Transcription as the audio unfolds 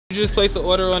You just placed the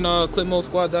order on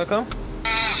clipmodesquad.com?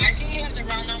 I think you have the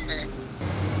wrong number.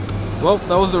 Well,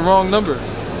 that was the wrong number.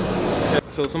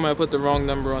 So somebody put the wrong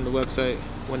number on the website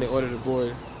when they ordered the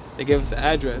board. They gave us the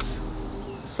address.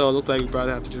 So it looks like we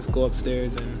probably have to just go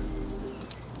upstairs and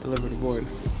deliver the board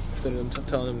instead of them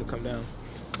telling them to come down.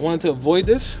 I wanted to avoid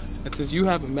this, and since you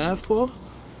have a mask for,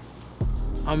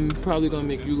 I'm probably gonna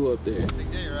make you go up there.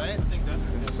 Big day, right? I think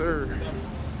that's Yes, sir.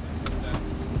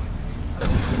 There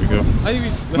we go.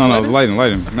 No, lighting.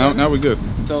 Now we're good.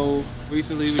 So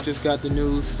recently we just got the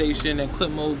new station and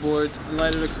Clipmode boards. In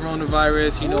light of the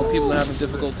coronavirus, you know, people are having a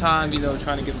difficult time, you know,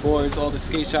 trying to get boards. All the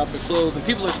skate shops are closed, and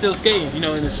people are still skating, you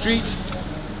know, in the streets,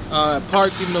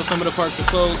 parks, even though some of the parks are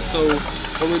closed. So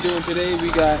what we're doing today, we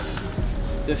got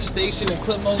the station and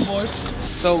Clipmode boards.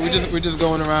 So we're just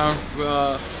going around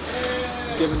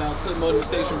giving out Clipmode and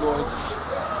station boards.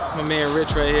 My man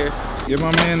Rich right here. Give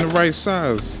my man the right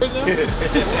size. You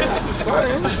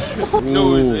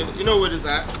know what it's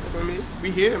at. I mean,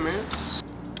 we here, man.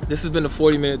 This has been a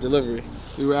 40-minute delivery.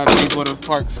 We were at Skateboard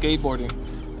Park skateboarding,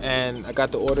 and I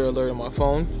got the order alert on my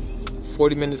phone.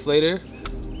 40 minutes later,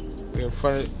 we're in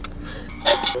front of it.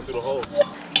 Go through the hole.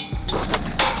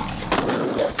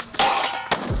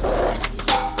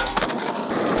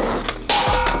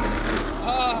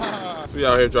 We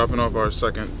out here dropping off our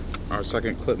second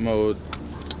Clipmode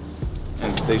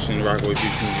and station Rockaway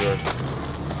Beach, New York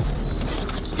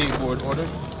Skateboard order.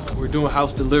 We're doing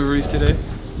house deliveries today.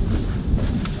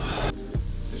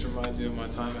 This reminds me of my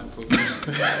time at Post.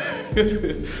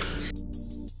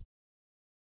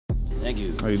 Thank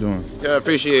you. How you doing? Yeah, I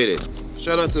appreciate it.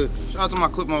 Shout out to my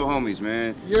Clipmode homies,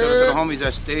 man. Yeah. Shout out to the homies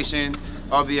at Station,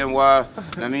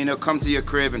 RVNY. I mean, they'll come to your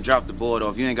crib and drop the board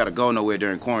off. You ain't gotta go nowhere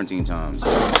during quarantine times.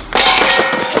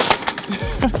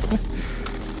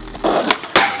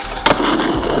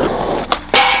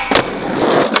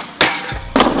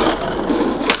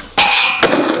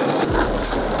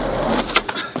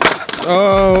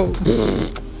 Oh.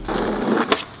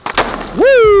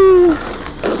 Woo!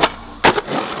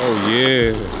 Oh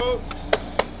yeah.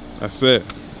 That's it.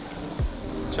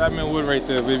 Chapman Wood right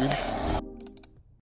there, baby.